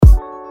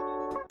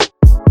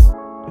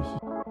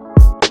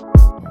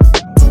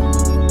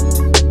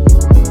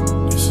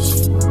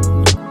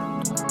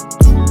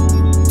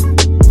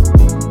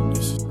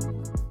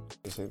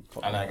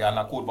And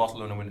I called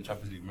Barcelona win the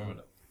Champions League. Remember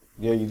that?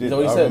 Yeah, you did. that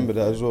what you I said? remember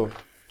that as well.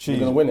 You're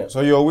gonna win it.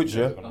 So you're which,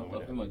 yeah?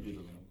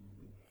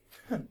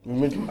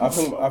 I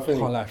think.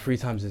 Can't lie, 3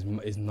 times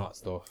is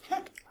nuts though.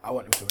 I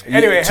want him to win.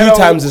 Anyway, Two hello,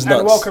 times is and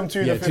nuts. welcome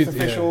to Yeah, the fifth two-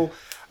 official.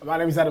 My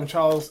name is Adam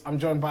Charles. I'm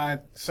joined by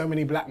so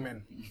many black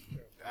men.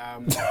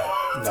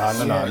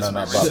 No.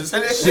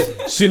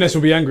 Soonest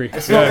will be angry.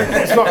 It's not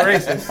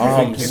racist.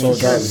 I'm so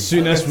done.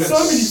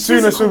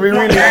 Soonest will be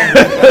really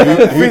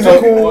angry.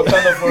 Physical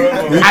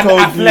and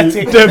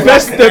athletic. The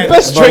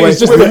best trait is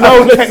just with the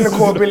no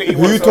technical ability.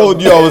 Who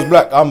told you I was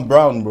black? I'm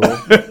brown, bro.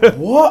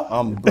 What?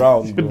 I'm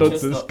brown, bro.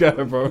 nonsense guy,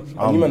 bro.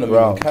 I'm You man are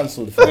brown. being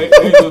cancelled.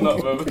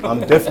 I'm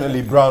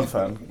definitely brown,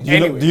 fam.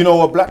 Do you know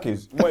what black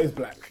is? What is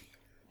black?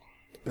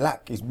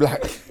 Black is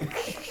black.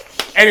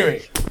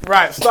 Anyway,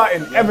 right,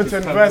 starting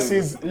Everton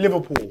versus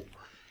Liverpool.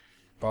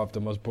 Bro,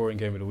 the most boring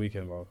game of the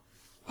weekend, bro.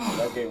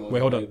 That game was Wait,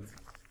 hold on.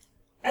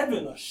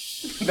 Everton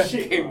are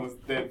that game was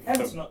dead.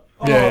 Everton are...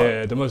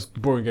 Yeah, the most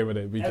boring game of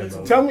the weekend,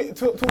 bro.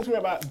 Talk to me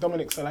about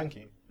Dominic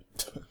Solanke.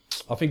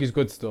 I think he's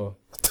good still.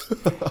 I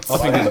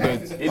think he's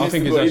good. I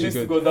think he's He actually needs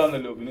to good. go down a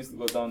little. He needs to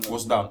go down.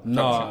 What's down?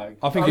 Nah,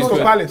 I think He's he's got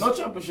good. Palace. Not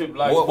championship.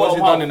 Like What's he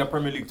bottom done in half. the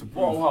Premier League to prove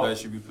Bottom half. that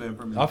he should be playing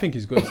Premier I League? think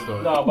he's good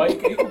still. No, but he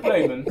can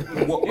play, man. He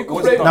can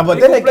what's play. he done? but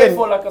He then can play again-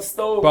 for like a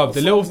Stoke. Bro,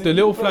 the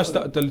little flash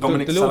that the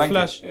Dominic little Solanke.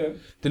 flash, Yeah.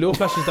 the little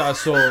flashes that I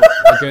saw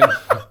against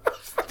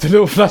the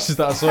little flashes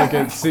that I saw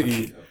against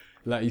City,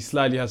 like he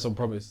slightly has some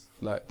promise.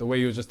 Like the way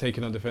he was just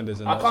taking on defenders.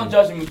 And I that can't shit.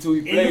 judge him until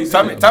he plays.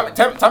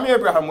 Tammy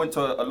Abraham went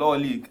to a lower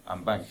league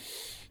and bang.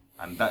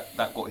 And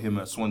that got him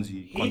a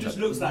Swansea He contract. just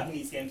looks like he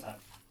needs game time.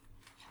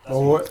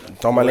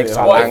 Dominic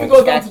What if he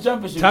goes down to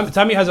championship?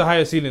 Tammy has a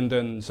higher ceiling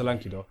than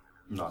Solanke though.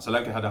 No,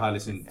 Solanke had a high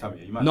listen.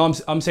 Tammy, you might. No,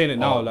 I'm saying it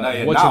now. Oh, Like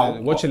no, yeah,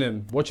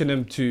 watching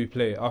him to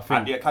play. I At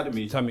think the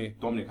academy, Tammy.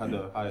 Dominic had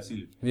a higher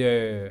ceiling.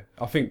 Yeah.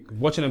 I think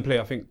watching him play,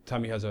 I think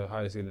Tammy has a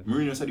higher ceiling.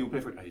 Mourinho said he would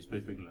play for. He's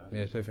played for England.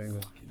 Yeah, he's played for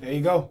England. There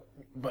you go.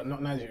 But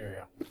not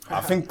Nigeria.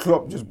 I think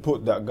Klopp just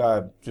put that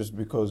guy just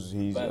because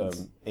he's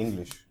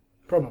English.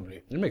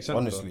 Probably. It makes sense.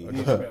 Honestly,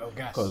 Needs a bit of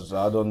gas. because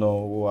I don't know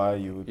why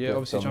you would. Yeah, get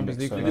obviously Dominic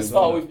Champions League Solanke. He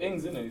start with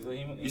Ings, innit? So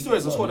He still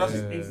has a squad,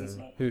 doesn't he?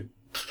 Though. Who?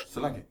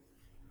 Solanke.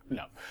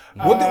 No.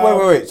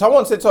 Wait.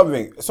 Someone said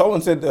something.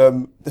 Someone said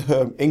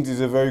Ings is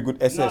a very good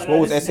SS. No, What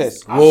was this SS?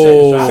 is-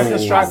 Whoa. Second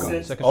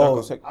striker. Second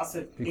Oh, striker. I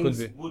said He Ings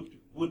could be.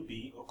 would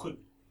be or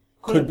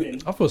could have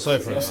been. I feel sorry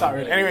for him.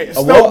 Sorry. Anyway, what?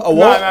 Stoke. A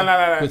what?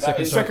 No. Good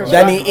second striker.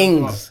 Danny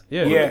Ings.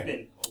 Yeah. Yeah.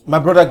 Been. my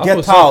brother, I feel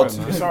get sorry out. for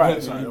him, man. It's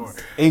alright. Don't worry.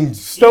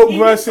 Ings. Stoke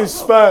versus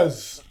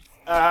Spurs.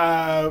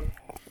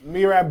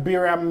 Mirab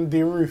Biram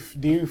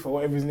Diouf or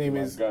whatever his name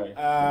is.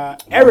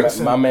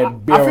 Ericsson. my man I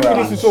think we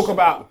need Biram. to talk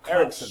about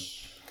Ericsson.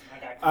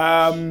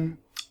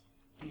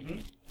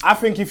 I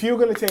think if you're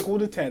going to take all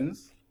the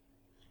 10s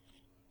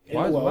in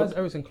Why the is world,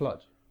 Ericsson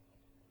clutch?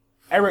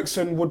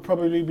 Ericsson would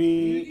probably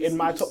be in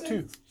my top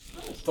 2.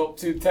 top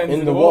 2 10s In in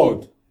the the world.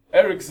 world.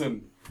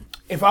 Ericsson.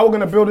 If I were going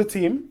to build a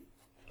team,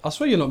 I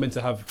swear you're not meant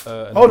to have.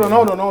 hold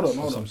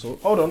on. Some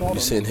sort. Hold on. You're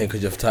sitting here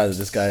because you've tired of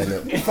this guy,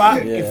 innit?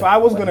 If I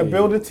was going to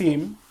build a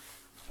team,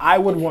 I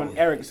would want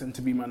Ericsson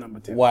to be my number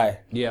 10.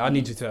 Why? Yeah, I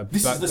need you to.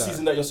 This back is the that.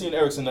 season that you're seeing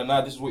Ericsson, and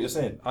now this is what you're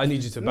saying. I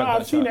need you to No, back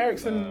that. I've seen chat.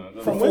 Ericsson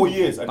For from 4 when?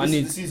 years, and I this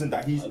need- is the season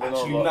that he's I don't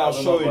actually know now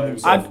about showing him.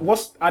 himself. Why-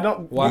 You rate why-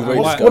 this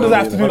What guy does that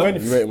have to do with already.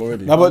 anything? You rate him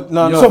already.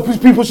 No, no. So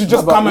people should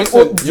just but come and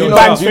listen, do you know-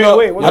 bang do straight you know-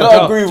 away. I What-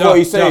 don't agree with what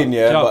he's saying,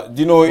 yeah, but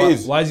do you know what it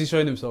is? Why is he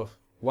showing himself?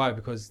 Why?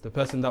 Because the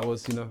person that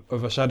was,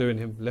 overshadowing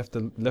him left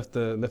the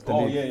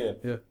Oh, league.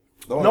 yeah.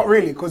 Not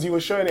really, because he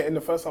was showing it in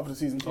the first half of the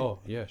season too. Oh,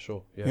 yeah,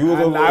 sure. Yeah. He was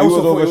And over, I he was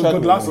also thought it was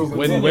overshadowed good last him.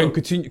 season. when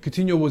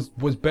Coutinho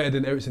was better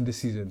than Ericsson this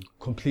season,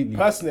 completely.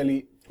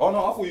 Personally, Oh no,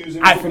 I thought you was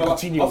I think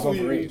Coutinho was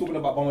talking overrated.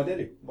 about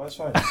Bamadelli, but it's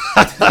fine. I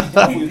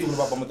thought you was talking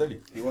about Bamadelli.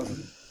 he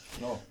wasn't.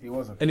 No, he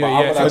wasn't. Anyway, But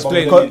I yeah, would so have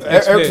explain. Because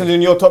Ericsson explain.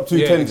 in your top two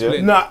Yeah, tens, yeah?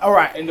 explain. Nah, all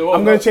right. In the world,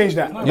 I'm going no. to change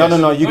that. No,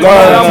 No, you no,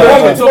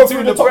 got no, Top no, two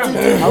in the Prem. I'm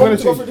going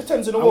to Top change three, the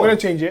tens in the I'm going world.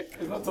 to change it.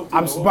 It's not top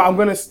 2 But I'm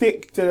going to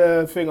stick to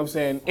the thing of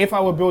saying if I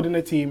were building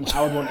a team,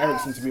 I would want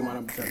Ericsson to be my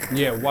number 10.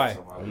 Yeah, why?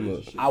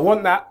 I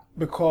want that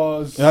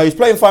because Yeah, he's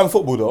playing fine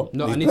football though.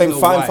 No, I he's need playing to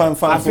know fine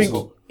why. I think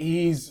football.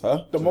 he's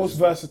Huh? the most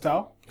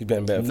versatile. He's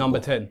better. Number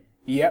 10.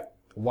 Yep.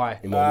 Why?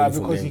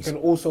 Because he can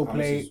also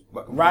play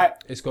right.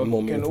 It's got.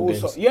 More Can meaningful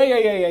also games.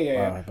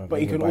 yeah. But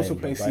he can also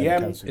play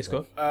CM. It's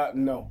got.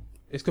 No.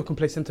 Isco can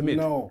play centre mid.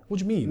 No. What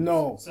do you mean?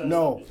 No.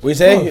 What you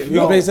say? You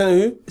No. can play centre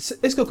who?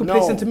 Isco can No.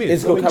 play centre mid.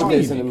 Isco What do can you play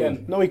mean? centre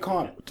mid. No, he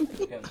can't.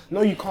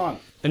 No, you can't.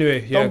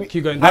 Anyway, yeah, Don't be-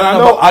 keep going. And I No,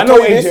 know- but I'll I know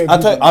tell you AJ this.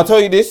 I'll tell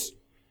you this.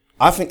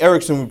 I think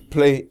Ericsson would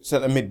play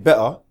centre mid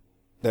better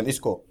than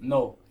Isco.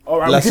 No. All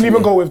right, we Blasphemy. can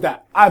even go with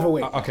that. Either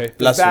way. Okay.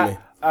 Blasphemy.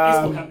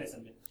 Isco can play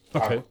centre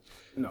mid. Okay.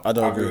 I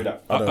don't agree agree. with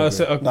that. I don't I agree.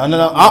 said,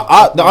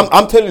 No.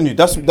 I'm telling you,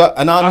 that's that,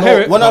 and I hear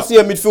know it, when I but- see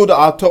a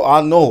midfielder,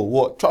 I know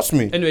what. Trust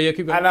me. Anyway, yeah,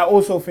 keep going. And I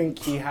also think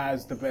he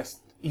has the best.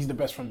 He's the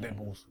best from dead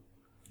balls.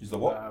 He's the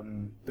what?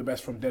 The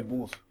best from dead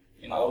balls.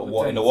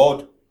 What in the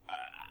world?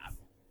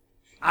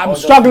 I'm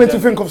struggling to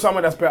think of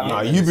someone that's better.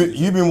 Nah,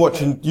 you've been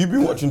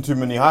watching too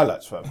many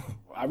highlights, fam.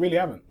 I really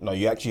haven't. No,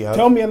 you actually have.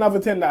 Tell me another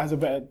 10 that has a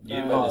better. no,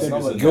 Dead Ball.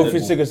 Sigurdsson- Gylfi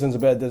Sigurdsson's a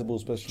better dead ball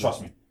specialist.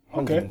 Trust me.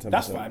 Okay, 110%.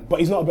 that's fine. But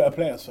he's not a better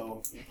player,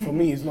 so for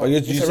me, he's not. But you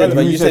it's said, irrelevant.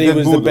 but you said he dead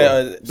was ball, the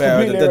better completely at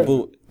dead irrelevant.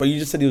 ball. But you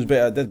just said he was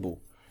better at dead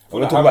ball. We're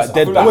like talking about James-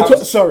 dead I feel ball. like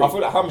We're sorry. I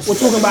feel like James We're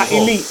talking about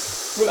Rodriguez- elite.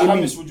 I feel like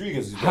James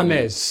Rodriguez is better.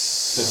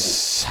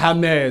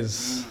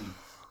 James.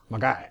 My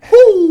guy.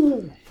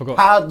 Forgot.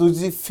 How does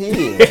he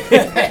feel?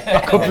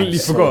 Completely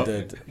forgot.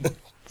 Dead.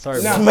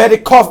 Sorry. Nah. bro. Smell the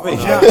coffee.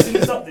 He's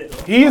up there,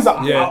 though. He is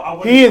up.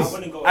 Yeah. He is. I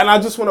wouldn't go- And I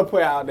just want to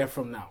put it out there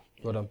from now.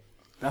 Well done.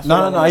 That's No, what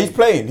no, I'm no. gonna He's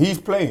playing. He's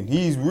playing.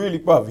 He's really,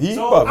 bruv. He's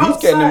So bruv. He's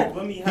getting outside,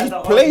 when we him. had He's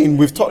that playing argument,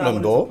 with you Tottenham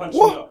man though. wanted to punch me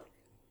What? up.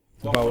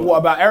 About What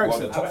about Well,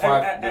 Ericsson? the top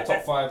five, the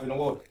top five in the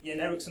world. Yeah,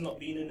 and Ericsson not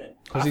being in it.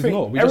 because I he's think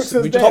not. We Eriksen's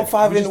just there. Top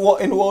 5 in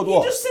what in the world? You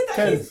What? just said that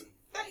Ten.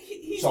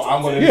 he's So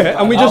I'm gonna. Yeah,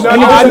 and we just- No,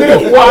 and no, you I just-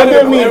 didn't. Well, I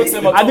didn't mean.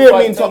 Eriksen, I didn't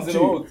mean top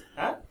 2.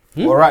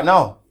 Well, right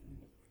now.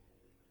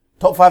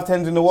 Top 5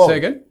 10s in the world. say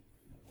again.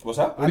 What's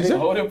that? What did you say?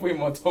 I wouldn't put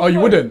him on top. Oh, you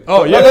wouldn't.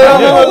 Oh, yeah.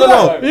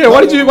 No. Yeah.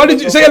 Why did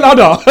you say it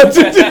louder?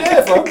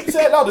 Yeah, fam.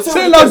 Say it louder.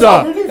 Say it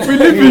louder. We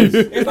live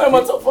you. He's not in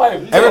my top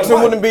 5.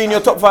 Ericsson wouldn't be in your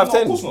top 5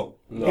 No, of course 10s.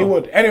 not. He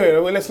would. Anyway,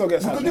 well, let's not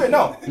get You sad. can do it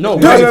now. No. Do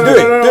it, No, no, do it,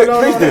 no, do it,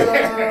 no, please do no,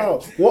 it.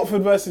 no.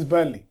 Watford versus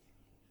Burnley.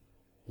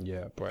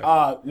 Yeah,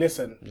 bro.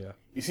 Listen. Yeah.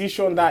 You see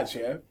Sean Dyche,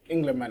 yeah?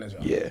 England manager.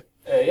 Yeah.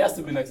 He has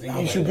to be next to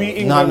He should be No,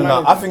 England no,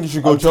 manager. no. I think you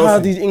should go I'm tired of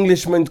Chelsea. these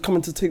Englishmen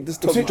coming to take this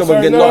top job Sorry,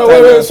 and get no, knocked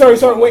wait, out.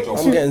 sorry, wait.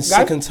 I'm getting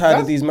sick and tired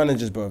of these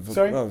managers, bro.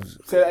 Sorry?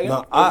 Say that again.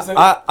 No,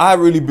 I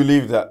really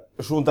believe that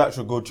Sean Dyche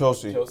should go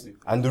Chelsea. Chelsea.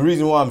 And the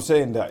reason why I'm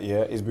saying that,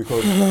 yeah, is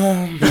because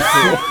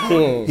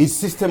his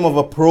system of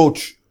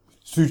approach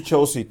suits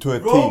Chelsea to a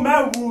team.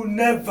 Roman will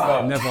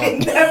never.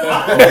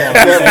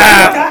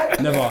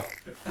 Never.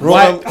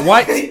 Roman-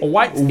 White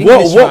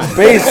English What man.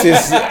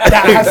 basis?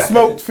 That has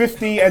smoked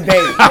 50 a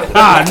day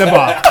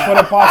Never. for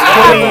the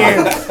past 20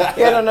 years.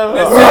 Yeah, no.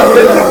 Let's see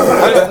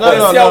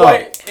how No.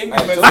 white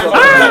England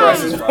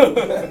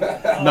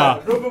Nah.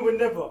 Roman will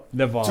never.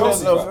 Never.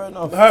 Fair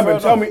enough.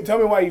 Herbert, tell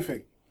me why you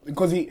think.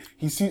 Because he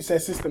suits their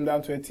system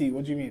down to a T.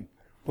 What do you mean?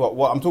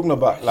 What I'm talking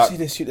about, See, like,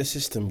 they suit the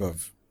system, bro.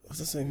 What's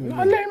that saying?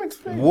 Let him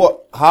explain.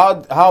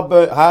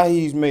 how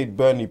he's made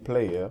Burnley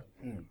play, yeah,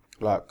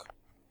 like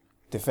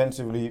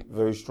defensively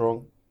very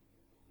strong,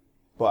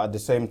 but at the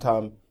same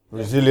time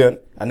resilient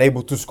and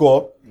able to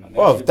score.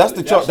 Well, that's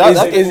the chance.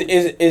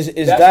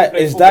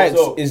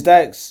 Is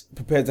Dykes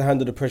prepared to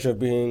handle the pressure of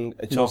being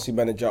a Chelsea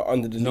manager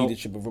under the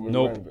leadership of Roman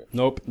Abramovich?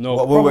 Nope.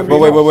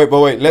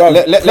 Wait. Let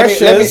me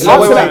Pressures- wait, listen,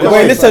 no,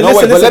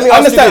 wait, but let me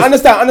ask you this.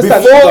 understand.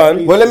 Before-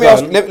 Done. Well,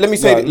 let me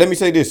say Done. let me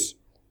say this.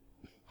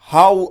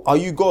 How are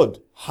you God?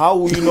 How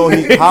will you know?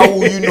 How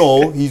will you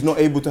know he's not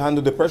able to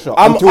handle the pressure?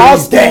 I'm until he's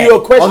asking there. you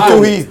a question.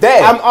 Until he's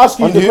there. I'm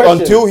asking you the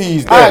question. Until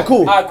he's there. Alright, cool.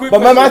 Alright, quick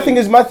But my question.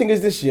 thing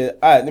is this year.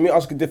 Alright, let me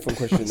ask a different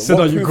question. Said,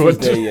 What are you proof is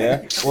good?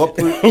 there, yeah? What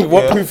proof?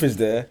 What yeah. proof is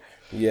there?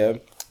 Yeah.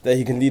 That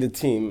he can lead a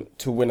team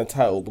to win a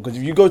title, because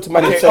if you go to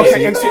manage Okay, Chelsea,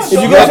 okay, if you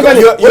so- go to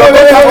manage, You're-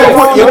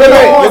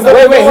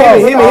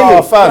 hear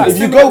me. If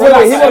you go,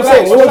 wait, hear what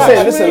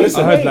I'm saying.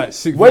 Listen. I heard like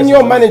 6 When minutes you're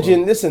ago.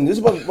 managing, listen, this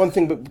is one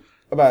thing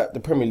about the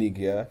Premier League,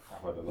 yeah?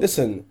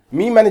 Listen,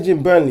 me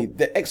managing Burnley,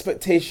 the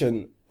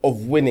expectation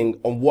of winning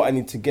on what I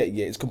need to get,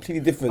 yeah, is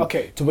completely different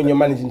to when you're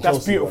managing That's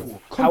Chelsea.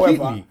 beautiful. bro.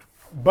 However,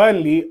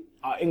 Burnley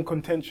are in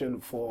contention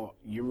for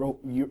Europe.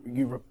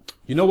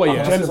 You know what?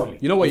 Yeah. Generally.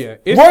 You know what? Yeah.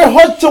 If, Roy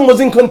Hodgson was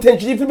in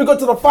contention. He flipping got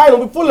to the final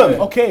with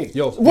Fulham. Okay.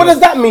 yo, What does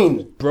that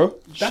mean? bro?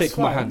 Shake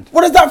my fine. hand.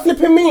 What does that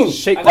flipping mean?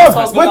 Shake Bruv, my hand.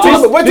 that's we're not-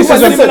 talking- we're this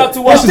talking- is similar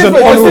to what- there's This is an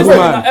difference, honourable there's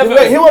man. difference.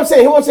 Wait, hear what I'm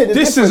saying. There's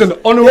This is difference.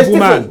 an honourable There's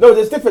difference. man. No,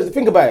 there's difference.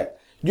 Think about it.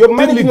 You're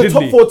managing the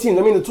top diddly. 4 teams.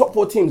 I mean, the top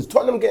 4 teams.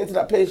 Tottenham get into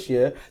that place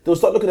here. They'll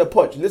start looking at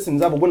Poch. Listen,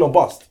 it's either win or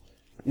bust.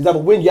 You have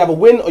a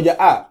win or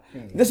you're out.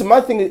 Listen,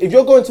 my thing is, if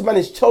you're going to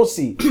manage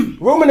Chelsea,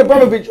 Roman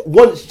Abramovich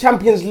wants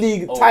Champions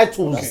League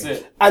titles that's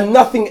it. and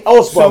nothing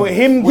else. So bro.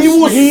 him, he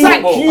will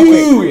sack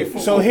you.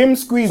 So him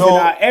squeezing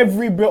out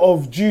every bit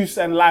of juice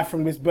and life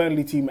from this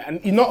Burnley team,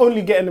 and you're not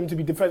only getting them to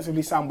be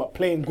defensively sound, but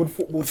playing good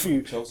football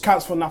too,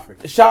 counts for nothing.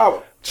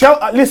 Shout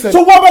out. Listen.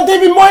 So what about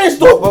David Moyes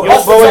though? But wait,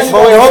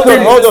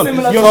 hold on.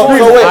 Similar So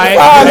to- wait.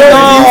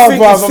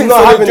 I'm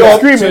not having job.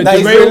 screaming. That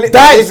is real-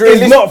 Dykes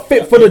is not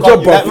fit for the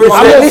job, bro. That I'm is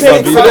not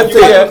realistic. listening. You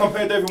have to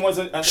compare David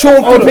Moyes and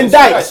Sean flipping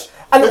Dykes.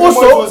 And David Moyes was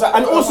also, at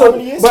how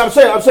many years? but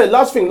I'm saying,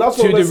 last thing. To I'm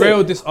gonna derail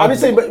say. this I'm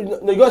just saying, argument.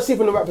 but no, you gotta see it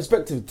from the right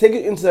perspective. Take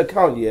it into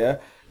account, yeah.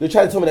 You're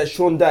trying to tell me that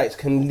Sean Dykes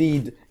can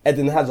lead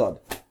Eden Hazard.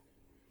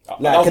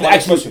 Like,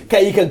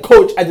 he can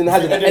coach Eden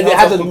Hazard. Eden Eden Hazard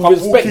Hazard can will come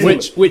respect him.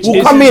 Which will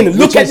is- come in, which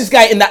look at is- this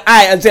guy in the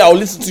eye and say, "I'll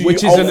listen to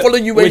Which you. is I'll an- follow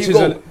you where which you is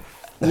go." an-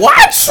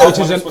 What? Which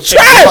is an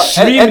trash.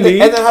 extremely,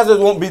 Eden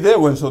Hazard won't be there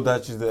when Sean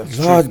Dyche is there.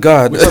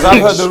 God. Because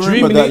I've heard the rumor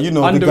extremely that, you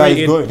know, the guy is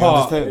underrated going. You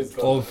part understand?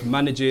 of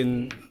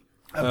managing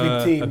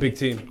a big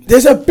team.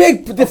 There's a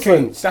big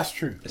difference. That's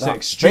true. It's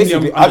extremely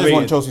Basically, I just underrated,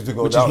 want Chelsea to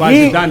go which down. is why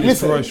He- Zidane is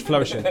listen.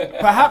 flourishing.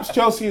 Perhaps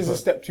Chelsea is a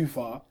step too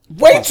far.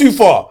 Way too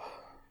far.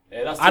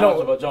 Yeah, that's too I much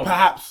of a don't. jump.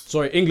 Perhaps.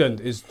 Sorry, England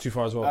is too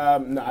far as well.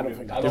 No, I don't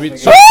think. I don't think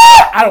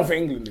I don't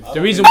think England is.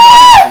 The reason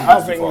I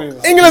don't think England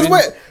is. England's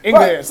win.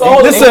 England is. So hold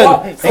on,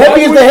 Listen, so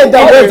heavy is the head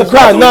that wears the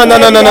crown.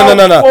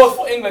 No. Fourth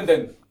for England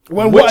then.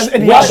 When what has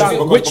Eddie Howe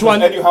done? Which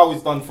one? Eddie Howe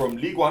is done from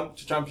League One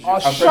to Championship. Oh,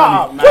 and shut Premier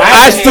up, League. man.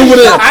 I still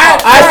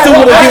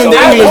would have given the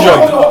England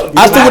job.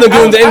 I still would have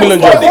given the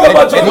England job. No,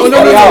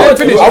 let him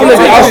finish. I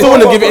still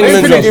wouldn't give it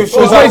England job.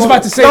 Because what he's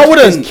about to say No, I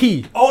wouldn't. is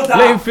key. Hold that.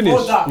 Let him finish.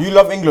 Hold that. You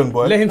love England,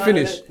 boy. Let him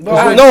finish. No,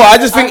 I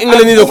just think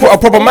England need a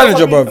proper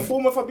manager, bro.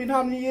 Bournemouth have been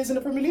how many years in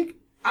the Premier League?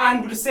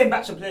 And with the same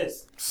batch of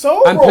players.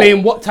 So, And bro,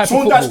 playing what type of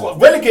Sean Dyche football?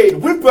 got relegated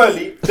with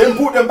Burnley, then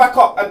brought them back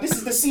up, and this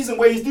is the season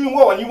where he's doing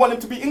well, and you want him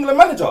to be England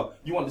manager.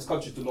 You want this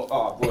country to not,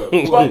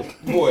 boy.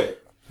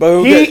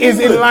 But he is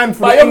in line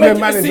for But the you're England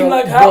making it manager. seem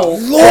like how?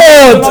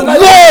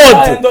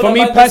 Lord. For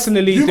me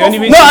personally, the only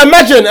reason. No,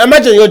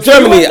 imagine you're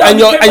Germany and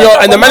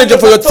the manager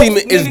for your team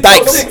is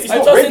Dykes. It's I'm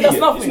not trying to say ready that's yet.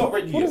 nothing. It's not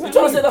ready yet. You're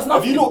trying to say that's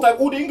Have you nothing. looked at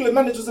all the England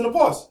managers in the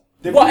past?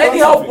 They've But all Eddie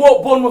done Howe something.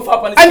 brought Bournemouth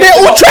up and And they're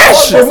all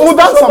trash. They've all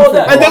done something.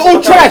 And they're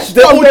all trash.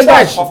 They're all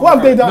trash. What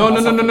have they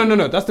done?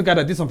 No. That's the guy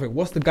that did something.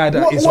 What's the guy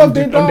that What- is what on have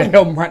they the done?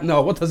 helm right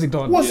now? What has he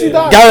done? What's he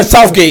done? Gareth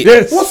Southgate.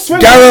 Yes. What's Sven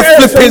Gareth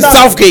Eriksson flipping done?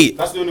 Southgate.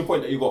 That's the only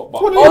point that you got. But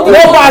All the No, but I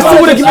top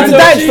still would've given it to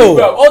managers Dykes, achieved, though.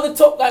 bro. All the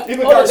top like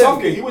even all Gareth of them.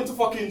 Southgate, he went to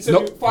fucking No.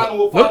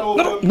 semi-final.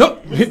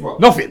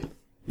 Nothing,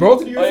 bro.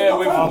 Oh yeah,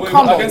 with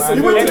Come on, against man.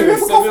 Seville. Anyway,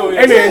 Seville,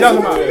 yeah. Anyway, it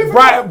doesn't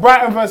matter.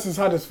 Brighton versus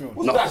Huddersfield.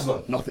 What's that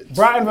done? Nothing.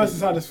 Brighton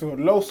versus Huddersfield.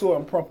 Low sort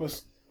and proper.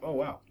 Oh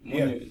wow.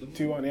 Yeah.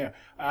 2-1. Yeah.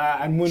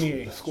 And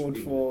Mounier scored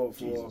for.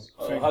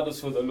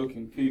 Huddersfield are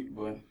looking peak,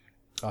 boy.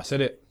 I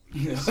said it.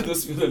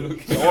 Huddersfield are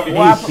looking. What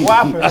happened? What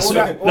happened? That's All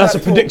that- all that's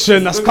that a talk.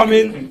 prediction that's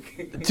coming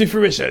to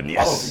fruition.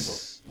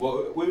 Yes.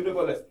 Well, where would they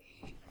got left?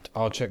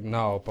 I'll check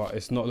now, but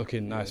it's not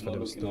looking nice for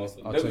them still.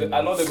 I'll tell you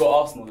I know now. they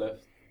got Arsenal left.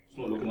 It's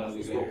not looking nice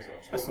as well.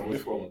 That's not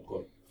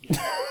God.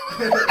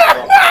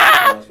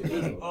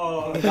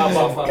 Oh,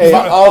 Hey,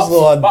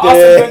 Arsenal are But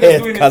Arsenal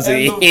dead, doing cuz it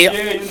end of year,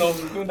 you know,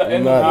 doing the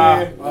end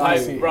of year I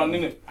see. hype round,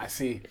 innit? I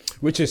see.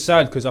 Which is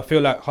sad because I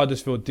feel like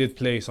Huddersfield did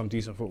play some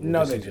decent football No,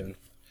 this they season.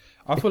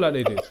 I feel like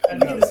they did. at the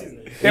beginning of the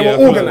season. They Yeah, I were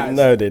feel like- organised.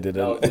 No, they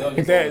didn't. They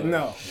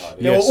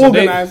Yeah, were so they-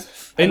 organised.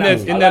 In and their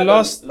that- in I their like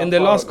last that in their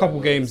last Lampard couple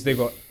guy. games they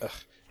got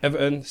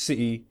Everton,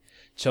 City,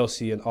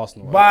 Chelsea, and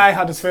Arsenal. right? Bye,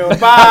 Huddersfield.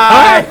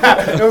 Bye.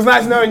 It was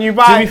nice knowing you. To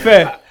Bye. be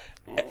fair,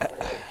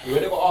 Where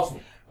they got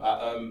Arsenal?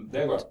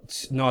 There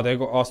got. no, they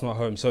got Arsenal at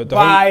home. So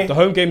Bye. the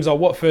home games are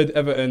Watford,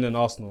 Everton, and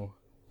Arsenal.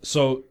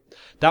 So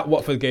that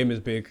Watford game is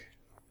big.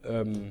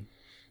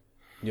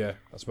 Yeah,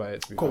 that's about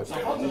it. To be Cool.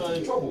 fair. Arsenal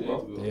in trouble,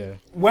 bro. Yeah.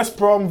 West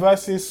Brom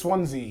versus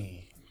Swansea.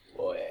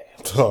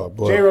 Oh, Jay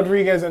boy.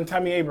 Rodriguez and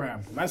Tammy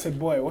Abraham. Man said,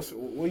 "Boy, what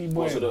are you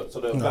boy?" So the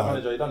black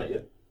manager, he done it, yeah?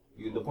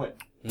 You get the point.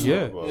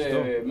 Yeah.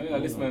 Yeah. Man,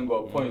 at least man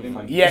got a point,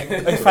 didn't he? Yeah.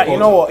 In fact, you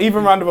know what?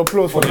 Even round of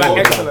applause for Black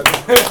excellence.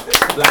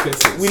 Black and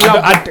six. We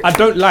love. I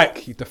don't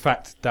like the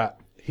fact that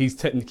he's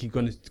technically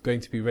going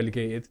to be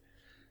relegated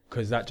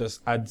because that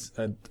just adds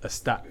a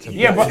stat to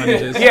Yeah, black but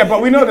managers. yeah,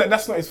 but we know that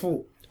that's not his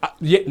fault.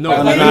 Yeah,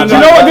 no. Do you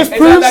know what this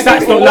proves?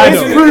 Stats don't lie,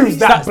 This though. proves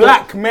that Stats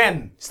black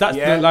men Stats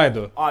don't lie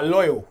though. are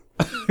loyal.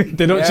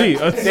 They don't cheat.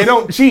 They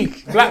don't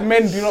cheat. Black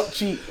men do not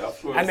cheat,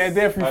 course. and they're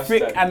there through Hashtag.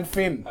 thick and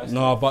thin.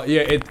 No, but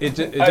yeah, it Hey,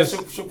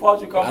 just should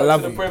Pardew come back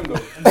love to the you. Prem though?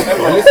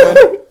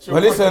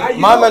 But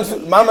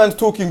listen, my man's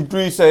talking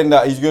through saying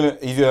that he's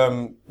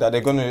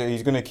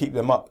gonna keep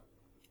them up.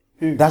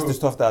 That's the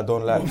stuff that I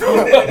don't like.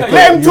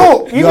 Let him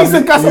talk. He needs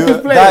to gas up his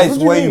players. That What is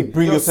do you where you mean?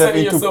 bring You're yourself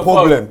setting into yourself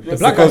problem. up. You're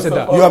black Because guy said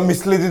that. you are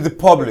misleading the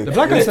public.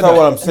 black guy That's said not that.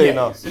 what I'm saying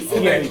now.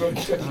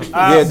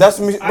 Yeah, that's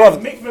me, And bro.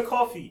 Mick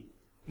McCarthy.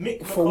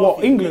 Mick For McCarthy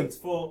what? England?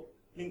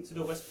 linked to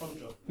the West Brom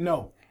job.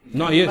 No.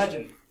 No, he is.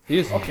 Imagine. He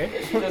is. Okay.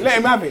 Let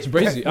him have it. It's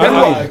crazy. Then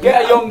what?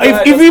 Get a young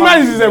guy. If he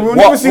manages them, we'll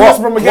never see West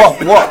Brom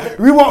again. What?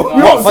 We won't.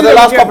 We won't For see the them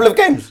last again. couple of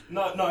games?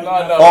 No.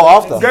 Oh,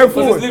 after? Going Because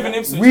forward, it's living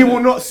Ipswich, we innit? will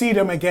not see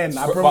them again.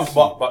 I promise.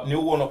 But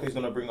Neil Warnock is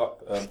going to bring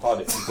up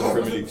Cardiff into the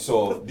Premier League.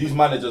 So these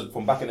managers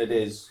from back in the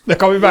days. They're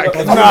coming back.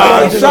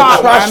 Nah, shut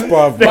up, man.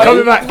 bruv. They're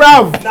coming back.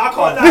 Bruv, Nah, I can't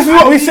lie. this is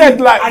what we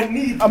said I like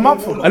need a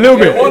month ago. A little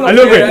bit,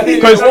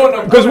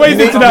 because what he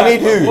did to You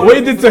need that, who? what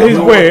he did to his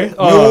boy, Neil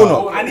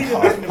Warnock. I need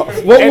him back in the Premier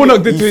League. what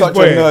Warnock did He's to his such a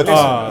boy. nerd.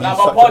 Nah,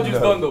 but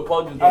Pardew's done though.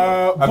 Pardew's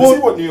done. Have you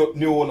seen what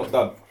Neil Warnock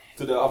done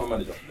to the other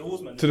manager? The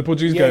Wolves, To the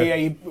Portuguese Yeah, guy.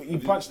 yeah, he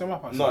punched them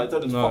up. I No, said. he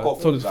told him to No, fuck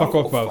off. told him to fuck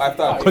off, bruv. 5 times in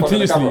front of the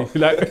Continuously,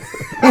 camera. like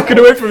walking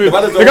away from him.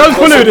 manager The guy was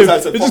was following him.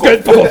 also He's just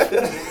said, going fuck off.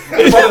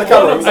 In front of the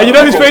camera. And you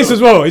know his face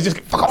as well. He's just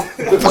fuck off.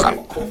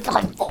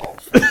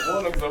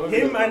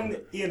 Him and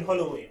Ian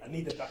Holloway. I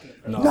need them back in the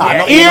Premier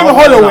League. Yeah, Ian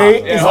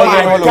Holloway is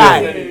my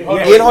guy.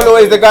 Ian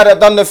Holloway is the guy that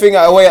done the thing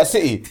away at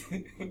City.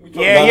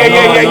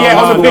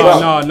 Yeah, on the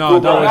pitch. No,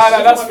 that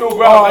was. That's Phil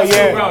Brown. That's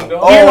yeah. Phil Brown. The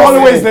Ian whole-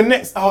 Holloway is the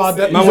next. Oh,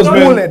 that Man he's was a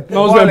wearing ballhead.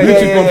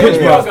 Bluetooth on pitch,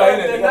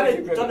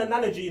 bro. Done an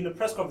analogy in the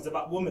press conference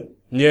about women.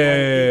 Trying to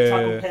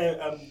Yeah.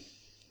 compare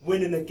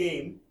winning a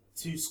game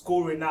to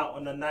scoring out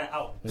on a night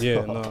out.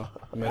 Yeah, no.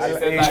 We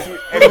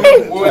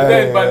were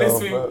dead by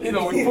this week. You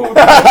know, we pulled.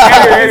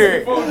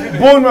 Anyway,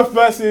 Bournemouth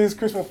versus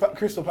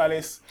Crystal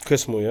Palace.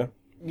 Chris Moore, yeah.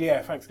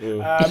 Yeah, thanks.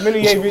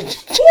 Milijevic.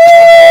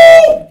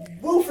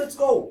 Wilfred's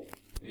goal.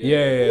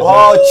 Yeah.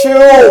 Oh,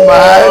 chill,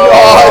 man.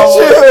 Oh,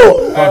 chill.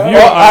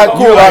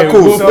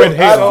 Cool. So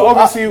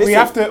obviously we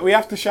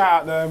have to shout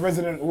out the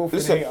resident Wilfred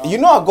Listen, hater. you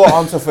know I got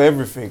answer for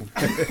everything.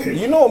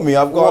 You know me,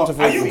 I've got answer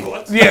for everything.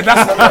 Yeah,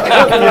 that's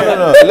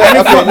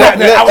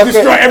I will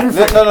destroy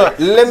everything.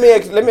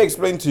 Let me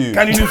explain to you.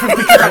 Can you do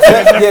 50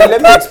 Yeah,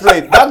 let me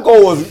explain. That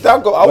goal.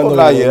 I won't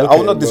lie. Yeah, I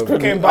will not Came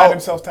discredit. by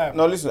themselves time.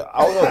 No, listen.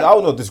 I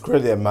will not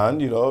discredit him, man.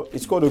 You know, he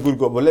scored a good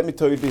goal. But let me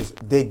tell you this: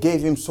 they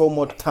gave him so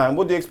much time.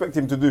 What do you expect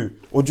him to do?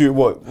 What do you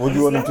want him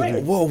to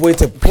do? What a way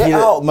to Get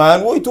out,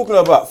 man. What are you talking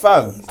about,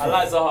 fam? I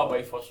like Zaha, but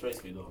he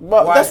frustrates me though.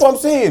 But that's what I'm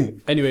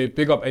saying. Anyway,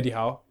 big up Eddie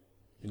Howe.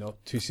 You know,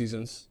 2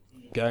 seasons.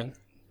 Gang.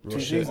 Real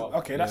shit.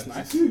 Okay, that's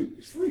nice.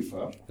 It's free,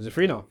 fam. Is it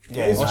free now?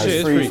 Yeah, Oh shit,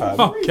 it's free. fam.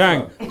 Oh,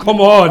 gang.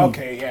 Come on.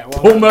 Okay, yeah. Well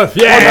done. Bournemouth,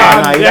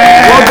 yeah.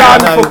 Well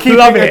done for keeping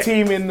Love the it.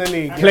 team in the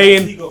league.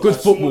 Playing good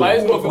football. But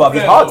he's got a good But it's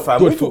player, hard, though.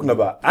 fam. What are you talking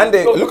about? And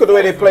they look at the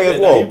way they play as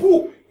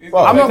well.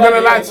 I'm not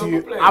gonna lie to Exactly, you.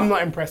 he's got good I'm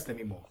not impressed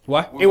anymore.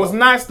 Why? It was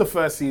nice the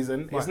first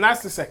season. It's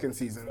nice the second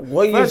season.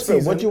 What do you Third expect?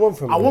 season, What do you want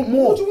from I him? want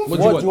more. What do you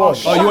want?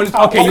 Oh, you want?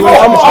 Okay, you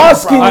I'm want?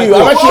 asking you.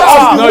 I'm actually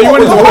asking No, you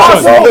wanted to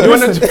push on. You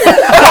wanted to.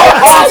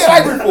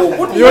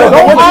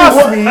 Don't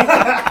ask me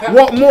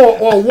what more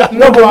or what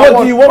more.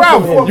 what do you want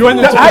from him? You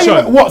wanted to push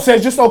on. What? So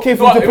it's just okay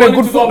for you to play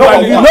good football?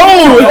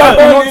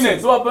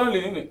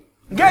 Burnley, innit?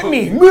 Get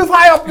me. Move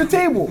high up the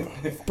table.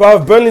 Bro,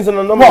 Burnley's on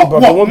a number, bro.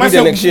 They won't be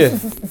there next year.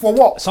 For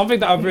what? Something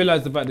that I've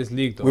realised about this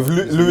league, though. With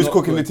Lewis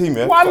Cook in the team,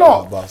 yeah. Why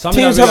not?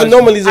 Something Teams I've have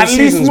realised- anomalies of At least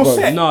seasons, more bro.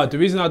 set. No, the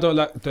reason I don't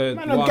like Man,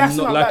 what I'm I'm gassing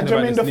not up liking that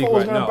about Jermaine this league Defoe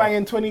was right going to now bang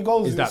in 20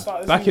 goals. is at the start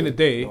that of back the in the season.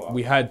 day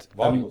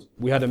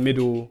we had a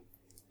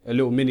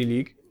little mini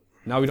league.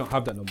 Now we don't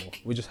have that no more.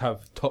 We just have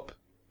top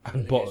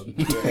and bottom.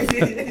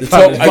 The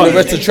top and the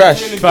rest of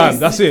trash. Fam,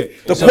 that's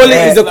it. The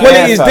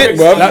quality is dick,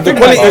 bro. The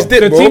quality is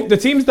dick, bro. The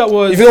teams that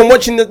was If you're not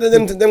watching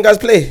them guys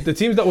play, the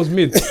teams that was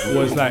mid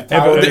was like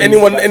Everton,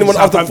 anyone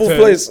after fourth Southampton.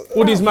 place.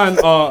 All these man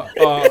are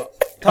Why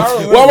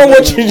am I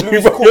watching you,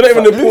 bro? You're not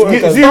even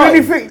important. Do you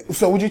really think?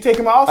 So would you take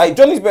him out? Hey,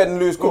 Johnny's better than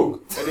Lewis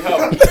Cook.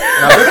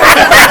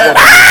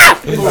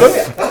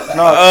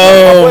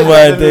 Oh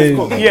my days.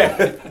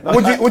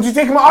 Yeah. Would you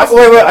take him out?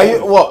 Wait, are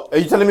you what? Are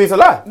you telling me it's a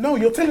lie? No,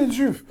 you're telling the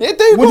truth. Yeah,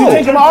 there you Would you go.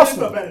 take him out?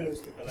 Arsenal? Not better than Lewis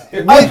Cook, like.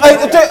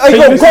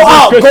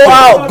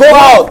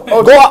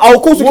 Go out. I'll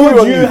call security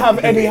Would on you you.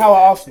 have Eddie Howe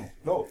at Arsenal?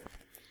 No.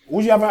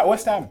 Would you have him at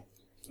West Ham?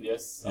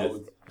 Yes, I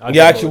would.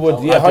 Yeah, actually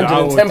would. Yeah,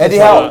 110%. Eddie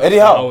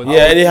Howe. Yeah,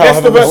 Eddie Howe.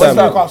 Leicester have a versus West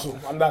Ham. Newcastle.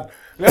 I'm done.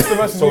 Leicester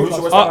versus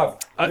Newcastle.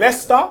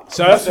 Leicester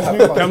So versus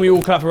Newcastle. can we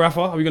all clap for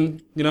Rafa? Are we gonna,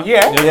 you know?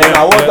 Yeah. Yeah,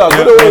 nah, well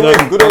done. Good away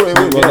win. Good away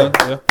win. Well Yeah.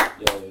 done. Yeah.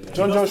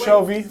 John Joe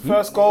Shelby,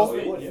 first goal.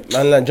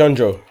 Man like John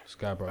Joe. This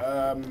guy, bro.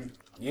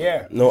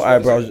 Yeah. No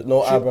eyebrows.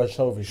 No eyebrows.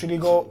 Shelby. Should he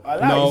go?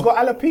 Allow. No. He's got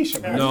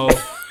alopecia. Man. No.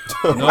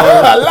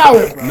 Allow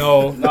it, bro.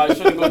 No. No, you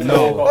shouldn't go to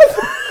No.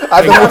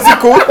 I don't know what's it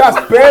called.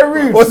 That's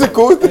very rude. What's it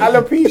called?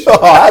 Alopecia.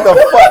 Oh, how the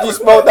fuck do you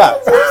spell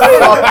that?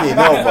 Fucking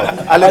hell, man.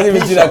 I didn't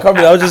even see that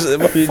coming. I was just.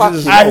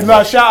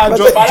 No, shout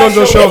out John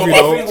Joe Shelby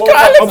though.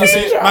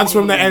 Obviously, Man's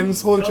from the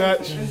ends,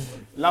 Hornchurch.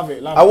 Love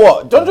it. I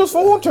what? John Joe's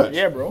for Hornchurch?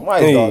 Yeah, bro. My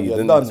Hey, God, yeah,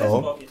 then- done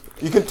no.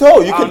 You can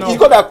tell. You I can. know. He's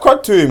got that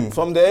crud to him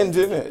from the end,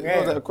 isn't it?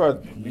 Yeah. Got that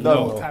crud. Done You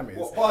know what no. time it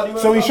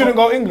is. So he shouldn't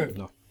go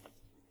England.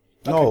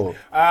 No.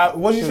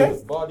 What did you say?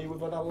 Vardy with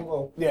that one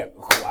goal. Yeah,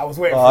 cool. I was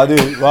waiting. I for it.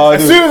 do. I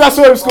As do. soon as I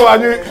saw him score, I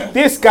knew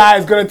this guy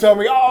is gonna tell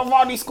me, "Oh,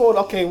 Vardy scored."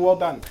 Okay, well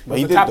done. But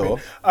he That's did a though.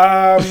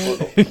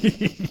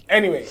 tapping.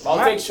 Anyway, I'll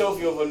man, take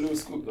Shelby over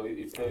Lewis Cook though.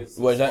 If there's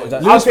What is that?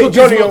 I'll Lewis take Cook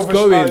Johnny is not over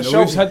going.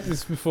 Shelby. We've had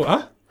this before,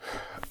 huh?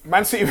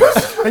 Man City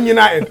versus Man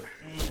United.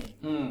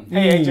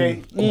 Hey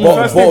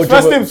AJ,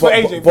 first dibs for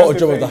AJ. Bottle First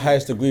job of dibs the for AJ.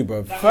 highest degree,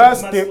 bro.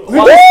 First dib.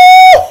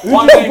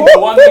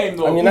 one name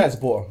though. I'm United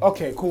supporter.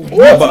 Okay, cool. No,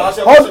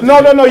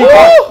 you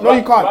can't. No,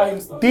 you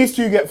can't. These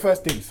two get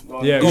first dibs.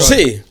 Yeah. You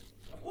see?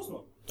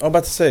 I'm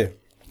about to say.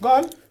 Go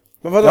on.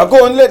 Now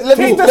go on. Let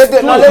me. Take the Let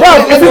spotlight.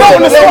 let- If you don't want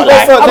to let- spotlight,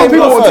 let- other let-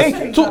 people let- will let- take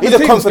it. He's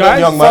a confident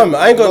young man. Fam,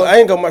 I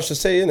ain't got much to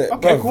say, innit?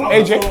 Okay, cool.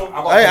 AJ.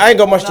 I ain't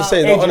got much to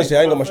say. No, AJ. honestly,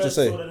 I ain't got much to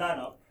say. Saw the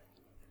lineup,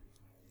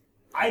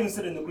 I even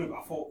said in the group,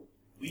 I thought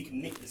we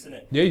can nick this,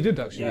 innit? Yeah, he did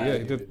actually. Yeah,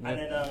 he did. And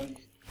then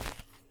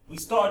we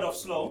started off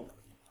slow.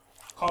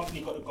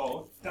 Company got the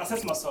goal. Then I said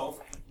to myself,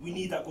 we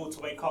need that goal to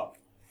wake up.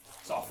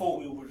 So I thought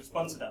we would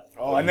respond to that.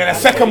 Oh, and then a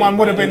second one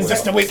would have been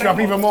just to wake you up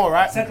even more,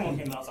 right? Second one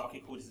came out, I was like,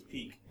 okay, cool, this is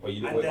peak. Well,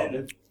 you didn't And wake up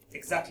then, then.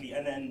 exactly,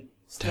 and then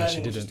Damn, she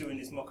Sterling was just didn't. doing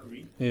this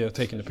mockery. Yeah,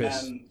 taking the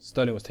piss.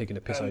 Sterling was taking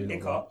the piss out of you.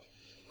 Iker. lot,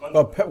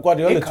 No, Pep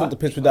Guardiola took the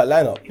piss with that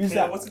lineup. Who's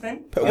that? What's his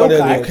name? Pep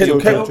Guardiola. Okay.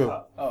 Pep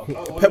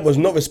Ilkay. Pep was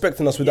not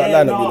respecting us with that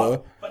lineup, you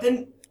know. But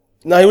then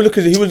No, he was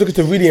looking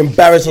to really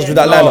embarrass us with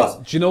that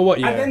lineup. Do you know what?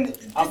 Yeah.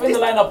 I think the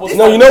lineup was.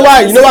 No, you know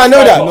why? I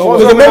know that.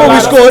 Because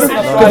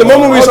the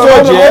moment we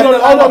scored,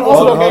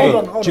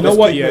 Hold on. Do you know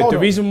what? Yeah, the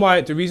reason why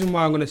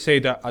I'm gonna say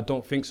that I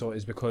don't think so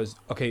is because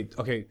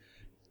okay,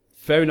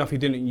 fair enough, he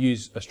didn't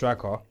use a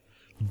striker,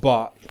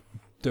 but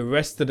the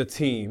rest of the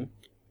team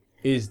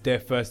is their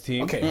first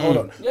team. Okay, hold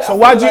on. Yeah, So I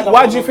why think do the you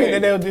lineup was think okay.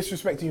 that they were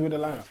disrespecting you with the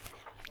lineup?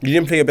 you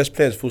didn't play your best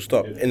players full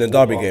stop in the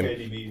derby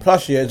game.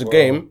 Plus, yeah, it's a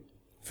game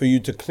for you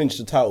to clinch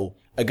the title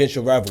against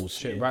your rivals.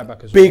 Shit, right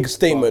back as well. Big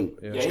statement.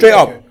 Straight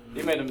up.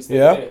 He made a mistake.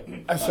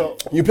 Yeah? And so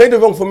You played the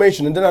wrong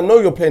formation, and then I know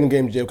you're playing the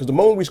game, Jay, because the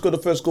moment we scored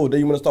the first goal, then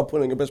you want to start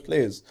putting your best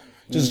players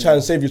just to try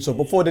and save yourself.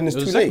 Before then, it's It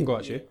was too the second late. goal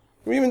actually.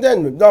 Even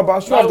then, no, but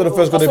I'm sure after the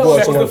first goal, they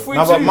brought someone.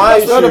 No, but my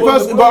issue, After the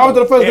first goal,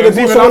 they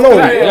brought someone on.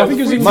 I think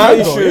it was even my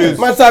second goal, issue yeah. is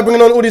Man started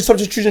bringing on all these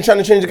substitutions, trying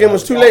to change the game. It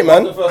was too late,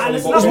 man. It And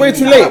it's was another- way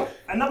too late.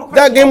 another question.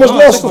 That game was No,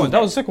 that was the lost. second one.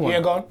 That was the second one. yeah,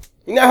 go on.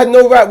 United had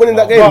no right winning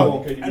that game.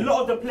 A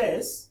lot of the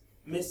players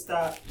missed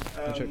that.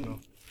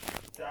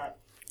 That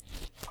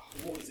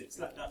what was it? It's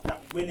like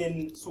that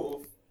winning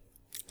sort of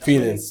that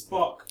Feeling. winning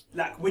spark.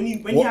 Like when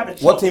you have a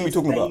chance, what team we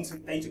talking about?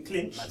 They need to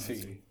clinch.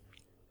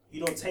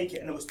 You don't take it,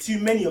 and there was too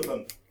many of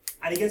them.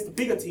 And against the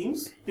bigger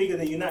teams, bigger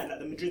than United, like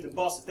the Madrid and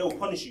Barca, they will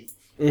punish you.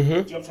 Do you know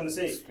what I'm trying to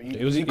say?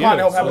 It was, can't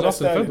help it having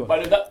was a after the third Sterling. one.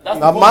 But that's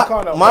now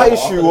the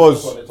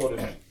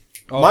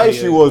my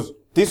issue was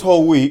this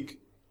whole week.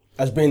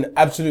 Has been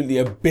absolutely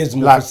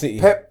abysmal Like for City.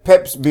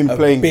 Pep's been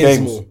playing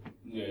Abysmal.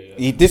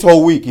 games. This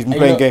whole week he's been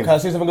playing games. Can I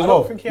say something as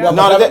well? think he has-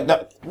 No,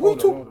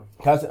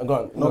 Can I say, go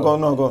on. go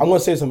on. I'm gonna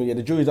say something. Yeah,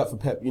 the jury's up for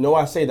Pep. You know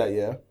why I say that?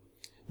 Yeah,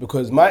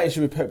 because my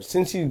issue with Pep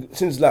since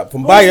like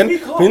from Bayern,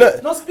 speak up. you know,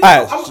 No, speak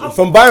alright, up. I'm-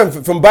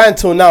 from Bayern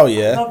till now,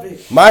 yeah. love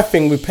it. My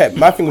thing with Pep.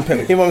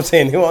 Hear what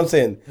I'm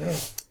saying?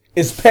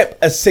 Is Pep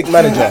a sick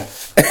manager?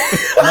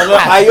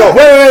 Ayo,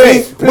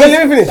 Wait,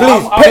 let me finish.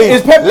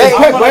 Is Pep? Wait,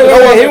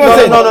 hear what I'm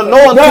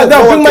saying?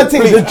 No, bring my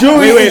thing. The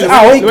jury is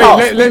out. let him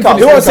You know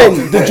what I'm finish.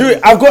 saying? The jury.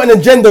 I've got an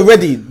agenda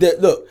ready.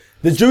 Look,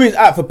 the jury's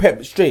out for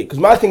Pep straight. Because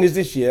my thing is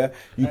this year,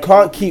 you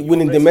can't keep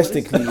winning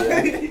domestically.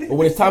 Yeah? But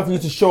when it's time for you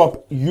to show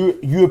up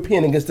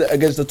European against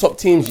the top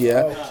teams,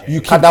 yeah, you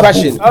keep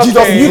crashing.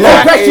 Okay, You keep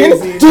that crashing.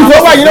 is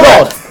You know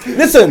what?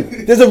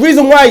 Listen, there's a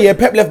reason why, yeah,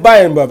 Pep left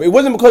Bayern, bruv. It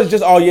wasn't because it's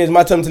just, oh yeah, it's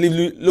my turn to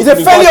leave. He's a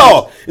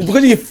failure. It's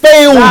because he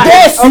failed.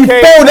 Yes, He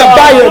okay. failed at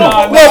Bayern.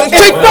 No,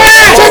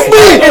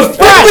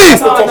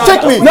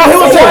 check me. No, he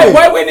was saying.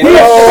 Why winning? He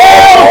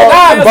failed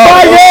at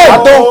Bayern.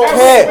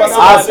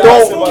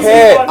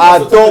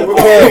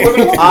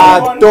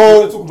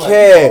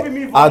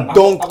 I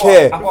don't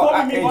care.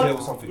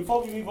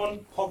 Before we move on,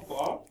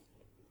 Pogba.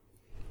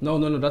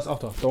 No, that's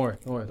after. Don't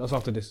worry. That's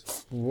after this.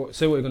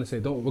 Say what you're gonna say.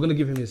 We're gonna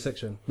give him his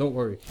section. Don't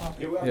worry.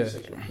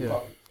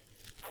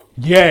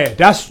 Yeah,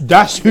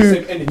 that's who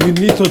you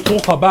need to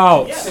talk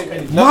about.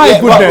 My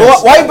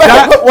goodness. Why you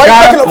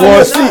backing up from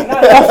your seat?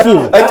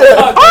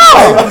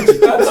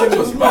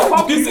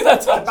 You see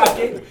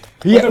that?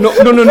 Yeah,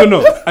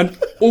 no. An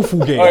awful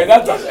game. Alright,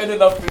 that just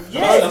ended up.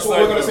 That's what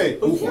we're gonna say.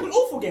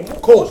 Awful game.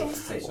 Cool.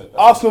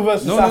 Arsenal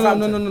versus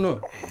Southampton.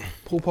 No.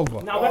 Paul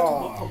Pogba. Now we have to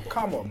go.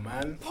 Come on,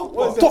 man.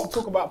 What is there to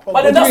talk about Pogba?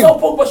 But then that's how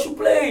Pogba should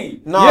play.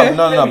 No.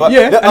 But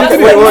Yeah, and that's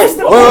wait.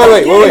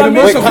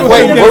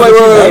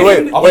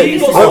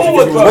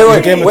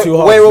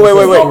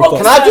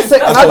 Can I just say?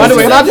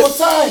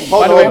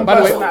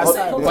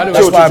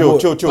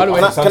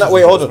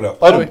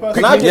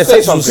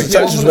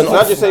 Can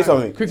I just say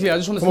something? Quickly, I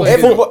just want to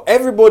say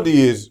Everybody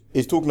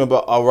is talking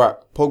about alright,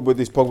 Pogba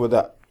this, Pogba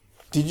that.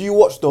 Did you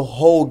watch the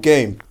whole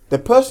game? The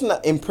person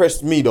that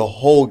impressed me the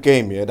whole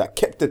game, yeah, that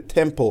kept the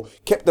tempo,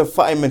 kept the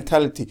fighting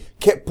mentality,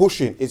 kept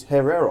pushing, is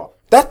Herrera.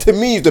 That to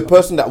me is the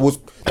person that was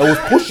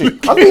pushing.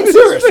 I'm being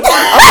serious.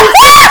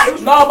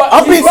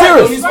 I'm being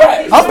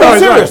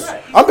serious.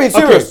 I'm being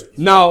serious.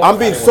 Now I'm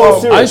being so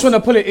serious. I just want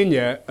to pull it in,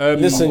 yeah.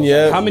 Listen,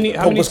 yeah. How many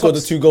Pogba scored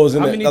the 2 goals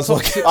in how it. many That's top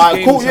what. 6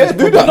 Alright, cool, games yeah, has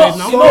do Pogba that. played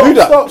now? Do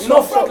that. You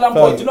know Frank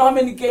Lampard, do you know how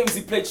many games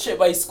he played shit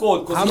but he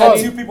scored? Because he had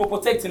 2 people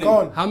protecting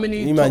him. How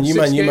many You top man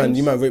 6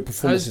 games rate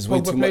performances has way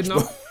Pogba too played much,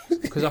 now? bro.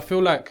 Because I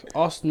feel like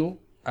Arsenal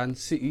and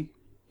City,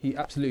 he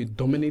absolutely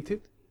dominated.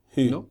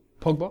 Who? You know,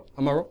 Pogba.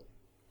 Am I wrong?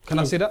 Can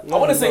I say that? I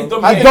want to say he I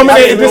dominated.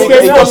 dominated this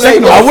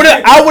game.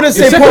 I wouldn't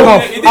say second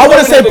half. Pogba. I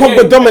wouldn't say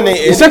Pogba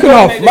dominated. Second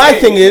half. My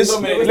thing is,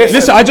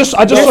 Listen, I just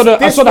saw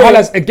the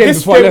highlights again This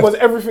before I game left. was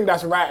everything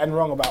that's right and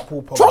wrong about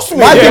Paul Pogba. Trust me.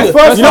 my Yeah. thing,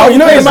 First half, you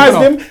know, he it minimized reminds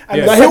him, him.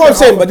 and Now, the hear what I'm second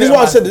saying, half but this is was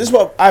what I said. minimized This is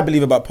what I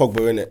believe about Pogba,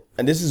 innit?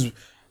 And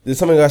there's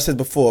something I said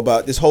before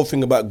about this whole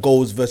thing about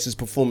goals versus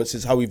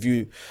performances, how we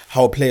view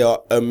how a player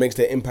makes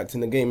their impact in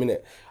the game,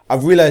 innit?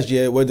 I've realised,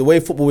 yeah, where the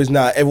way football is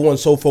now,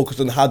 everyone's so focused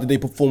on how do they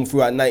perform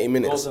throughout 90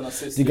 minutes. Goals and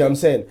assists, Do you get what I'm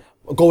saying?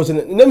 Goals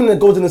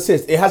and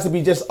assists. It has to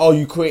be just,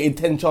 you created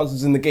 10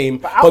 chances in the game,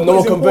 but no one output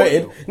is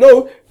converted. important.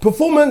 No,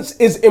 performance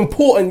is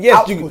important. Yes,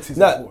 Output is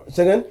important.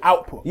 Second.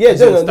 Output. Yeah,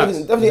 It's in the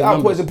definitely stats. It's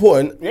output the is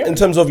important Yeah. in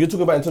terms of you're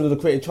talking about in terms of the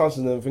creative chances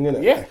and everything,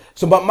 innit? Yeah.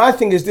 So, but my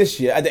thing is this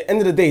year. At the end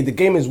of the day, the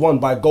game is won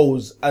by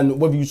goals and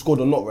whether you scored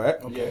or not, right?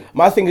 Okay.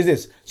 My thing is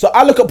this. So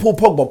I look at Paul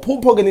Pogba.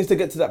 Paul Pogba needs to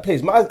get to that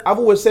place. I've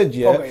always said,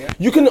 Pogba, yeah.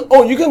 you can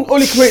only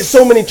create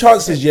so many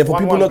chances, for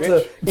people 1-1, not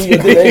to bitch. eat your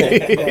dinner,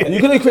 innit? You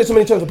can only create so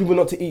many chances for people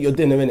not to eat your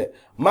dinner, innit?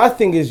 My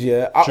thing is,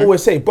 I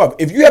always say, bruv,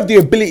 if you have the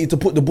ability to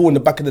put the ball in the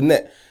back of the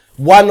net,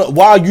 why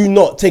are you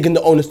not taking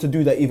the onus to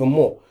do that even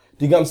more?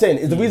 Do you get what I'm saying?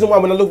 It's the reason why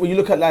when you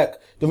look at like,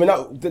 does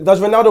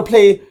Ronaldo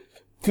play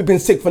flipping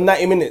sick for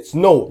 90 minutes?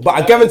 No. But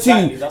I guarantee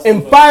Exactly, you, that's in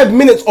the 5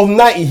 minutes of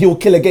 90, he'll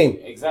kill a game.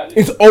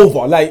 Exactly. It's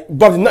over. Like,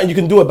 but there's nothing you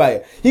can do about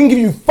it. He can give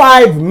you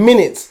 5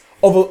 minutes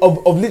of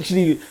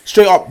literally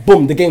straight up,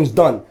 boom, the game's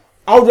done.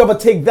 I would rather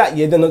take that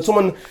than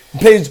someone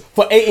plays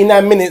for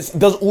 89 minutes,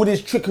 does all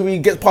this trickery,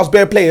 gets past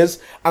bare players,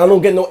 and I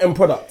don't get no end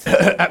product.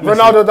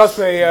 Ronaldo does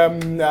play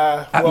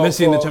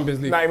Messi in the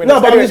Champions League. 90 minutes.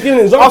 No, but I'm just giving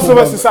an example, Arsenal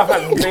bro. versus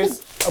Southampton,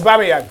 please.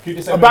 Aubameyang.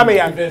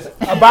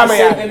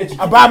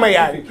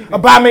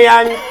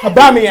 Aubameyang.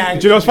 Aubameyang.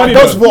 Do you know what's funny? I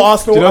don't though? support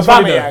Arsenal. Do you know what's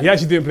funny? Though? Aubameyang. He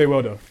actually didn't play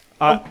well though.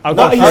 I've No,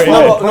 got he's through it.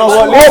 not. No,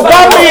 what?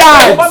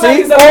 Aubameyang.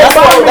 See?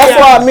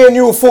 That's why me and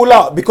you will fall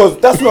out because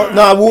that's not.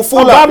 Nah, we'll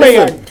fall out.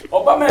 Aubameyang.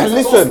 Aubameyang's a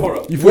Listen, goal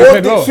scorer. You thought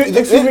he played well.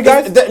 Excuse me,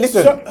 guys.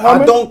 Listen, Sir, I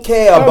Herman? don't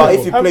care about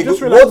if you Herman, play just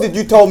good. relax. What did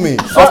you tell me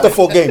after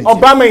 4 games?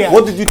 Aubameyang.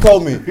 What did you tell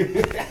me?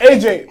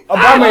 AJ.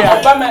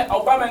 Aubameyang.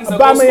 Aubameyang's a goal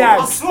Aubameyang.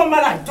 I swear,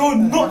 man, I do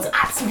not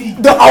actually.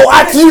 I'll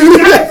actually.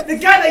 The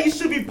guy that you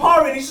should be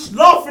powering, he's just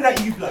laughing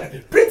at you,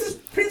 like Prince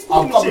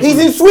He's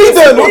in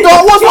Sweden.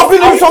 What's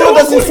happening with someone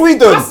that's in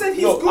Sweden? I said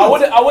he's Look,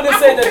 good. I wouldn't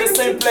say they're the compared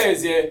same him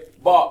players, yeah,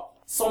 but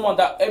someone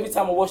that every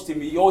time I watched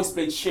him, he always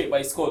played shit,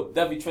 but he scored.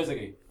 David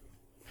Trezeguet.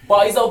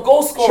 But he's a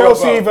goal scorer.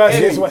 Chelsea bro.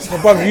 versus West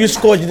Ham. Bro, you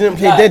scored, you didn't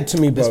play Yeah. dead to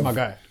me, bro. That's my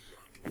guy.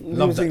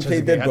 Love that You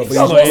played dead, bro. Trezeguet. but He's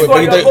a you goal scored, scorer. but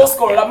you You're a don't- goal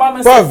scorer. Like my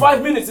man Bruv, said,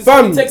 5 minutes. It's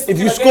all Fam, it takes to if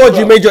win you a game, scored, bro.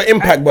 you made your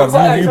impact, bro.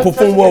 Exactly. You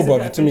perform well,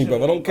 bro. To me,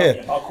 bro. I don't care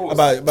Of course.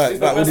 about He's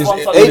the all best this. one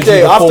touch.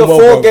 AJ, after Perform well,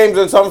 4 bro. games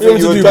and something, You know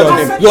what you're to do,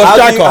 judging bro. him. You're a How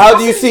do striker. How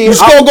do you see him? You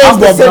score goals, after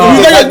bro. 7 You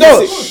games? get How do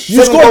goals. you see- You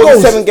 7 score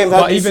goals. 7 games. How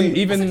But do you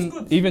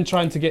see? even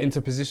trying to get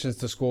into positions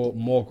to score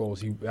more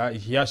goals, he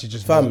actually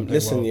just Fam, doesn't play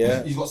listen, well.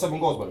 yeah. He's got 7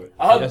 goals, by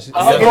the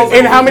way.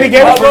 In how many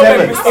games?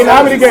 In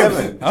how many games?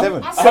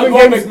 7. 7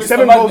 games,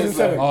 7 goals in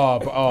 7.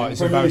 Oh,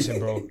 it's embarrassing,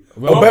 bro.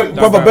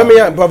 Brother,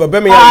 Birmingham.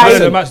 Aye.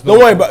 Listen, Match, don't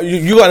though. worry about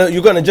you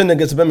got an agenda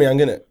against Birmingham,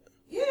 innit?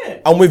 Yeah.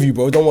 I'm with you,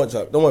 bro. Don't watch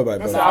that. Don't worry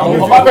about it, bro.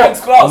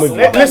 Aubameyang's class.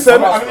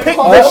 Listen, pick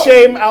the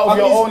shame out of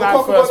your He's own the eye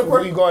cock first of the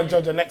before you go and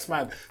judge the next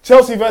man.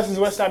 Chelsea versus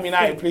West Ham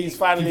United, please,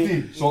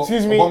 finally. So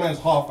Excuse me. Aubameyang's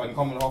half and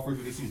coming halfway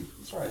through the season.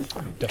 That's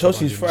right.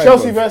 Chelsea's fried.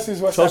 Chelsea bro.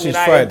 versus West Ham Chelsea's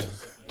United.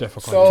 fried.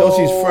 So,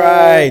 Chelsea's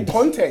fried.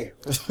 Conte.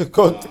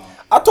 God,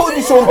 I told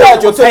you so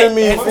bad. You're telling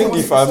me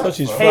thingy, fam.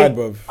 Chelsea's fried,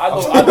 bro. I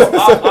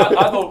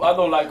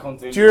don't like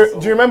Conte. Do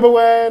you remember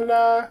when?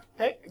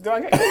 Hey, do I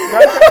get?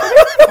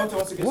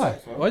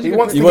 Why'd He you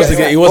wants He to wants to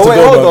get. get. He wants Oh, to wait,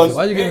 go, hold bro. on.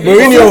 Why'd you get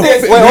Mourinho.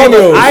 Wait, hold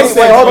on. I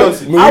said- hold on.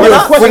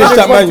 Mourinho finished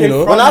that man, you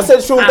know. When I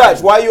said Sean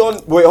Dyche, why are you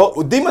on?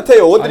 Wait, Di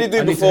Matteo, what did he I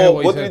do need to hear before?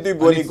 what he What did said. he do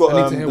I when he need- got?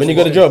 I need to hear When he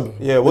got a job.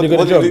 Yeah, When he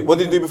got a job. what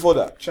did he do before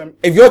that?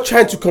 If you're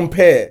trying to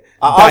compare,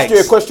 I asked you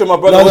a question, my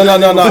brother. No. What did he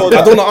do before I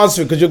that? don't want to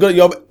answer it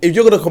because if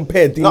you're gonna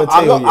compare Di No, I'm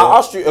Matteo, not. I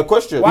asked you a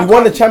question. he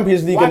won the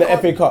Champions League and the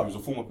FA Cup. He was a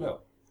former player.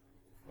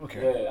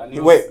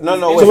 Wait, no,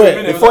 So wait.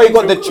 wait, Before he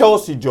got the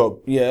Chelsea job,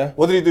 Yeah,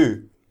 what did he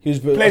do? he was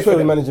Played for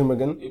them. managing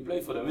Wigan. He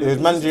played for them. He was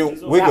managing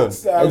Wigan.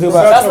 That's, I do Roberto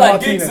that. That's like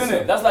Martinez. gigs, isn't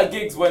it? That's like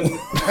gigs when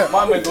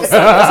my man goes. That's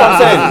what I'm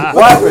saying.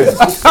 What happened?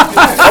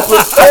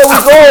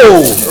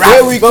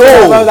 There we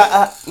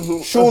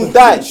go. Sean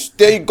Dyche.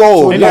 There you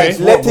go. Anyway.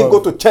 Let him go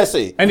to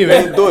Chelsea. Anyway.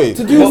 Let him do it.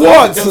 To do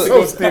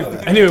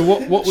what? Anyway,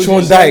 what was Sean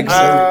you saying? Dykes.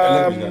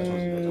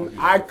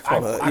 I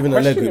Even question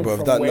Allegri, him bro.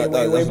 from That's way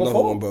another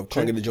before. one, bro.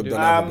 Can't get the job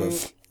done either, bro.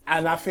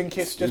 And I think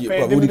it's just Yeah,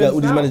 paying but dividends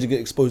all these now. managers get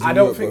exposed in I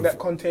don't Europe, think bro. that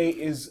Conte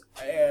is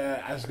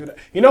as good.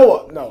 You know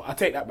what? No, I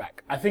take that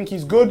back. I think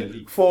he's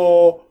good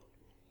for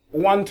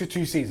 1 to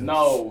 2 seasons.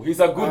 No, he's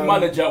a good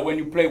manager when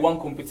you play one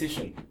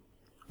competition.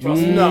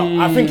 Trust me. No,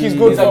 I think he's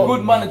good. He's a for,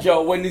 good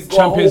manager when he's got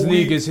Champions a whole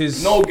League week, is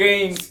his- no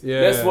games.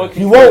 Yeah. Let's work.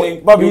 He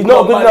won't, but he's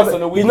not good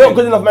enough. He's not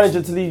good enough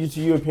manager to lead you to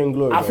European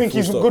glory. I bro. think Full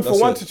he's stop. good for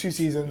That's 1 it. to 2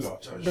 seasons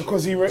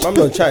because he I'm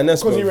not trying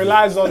this, because he bro.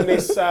 relies on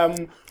this.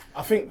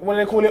 I think what do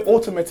they call it,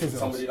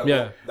 automatism.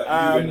 Yeah.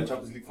 That you in the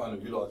Champions League final,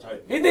 you lot are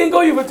tight. He didn't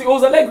go Juventus. It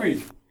was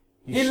Allegri.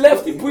 He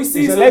left in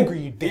pre-season. Allegri,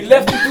 you He dick.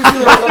 left in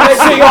pre-season. It was Allegri.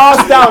 Sit your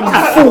ass down, you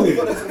fool.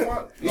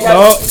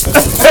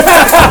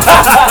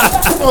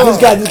 This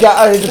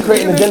guy out here just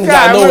creating agendas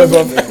out of nowhere,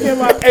 bro. Yeah,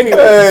 man. Anyway,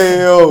 Hey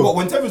yo. What,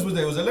 when Tevez was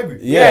there, it was Allegri?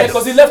 Yeah,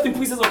 because he left in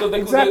pre-season.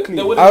 Exactly.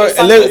 They wouldn't get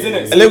Sanchez in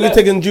it. Allegri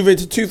taking Juve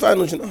to 2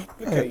 finals, you know.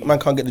 Man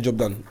can't get the job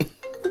done.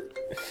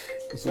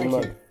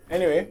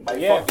 anyway, But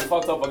he yeah,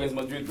 fucked up against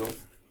Madrid though.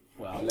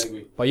 Wow,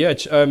 Allegri. But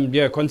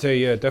yeah, Conte,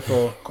 yeah,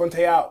 definitely.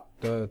 Conte out.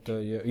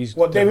 Yeah, he's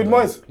What, David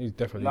definitely- Moyes? He's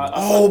definitely.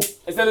 Oh,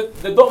 instead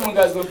of the Dortmund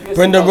guy's going to PSG.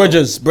 Brendan now,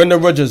 though.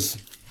 Rodgers.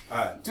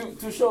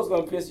 Two shows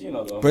going to PSG, you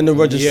know, though. Brendan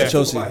Rodgers Yeah. to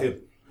Chelsea. About him.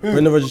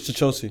 Brendan Rodgers to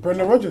Chelsea.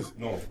 Brendan Rodgers.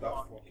 No, that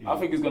fucking. I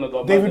think he's gonna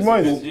go. David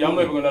madness Moyes. in PSG. I'm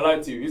not even gonna lie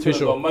to you. He's Tuchel.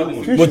 gonna go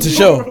madness. What to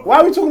show? Why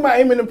are we talking about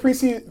him in the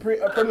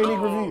Premier League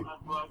review?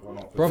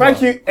 Brother,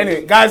 Thank you.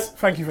 Anyway, guys,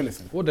 thank you for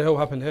listening. What the hell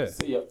happened here?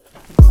 Yeah.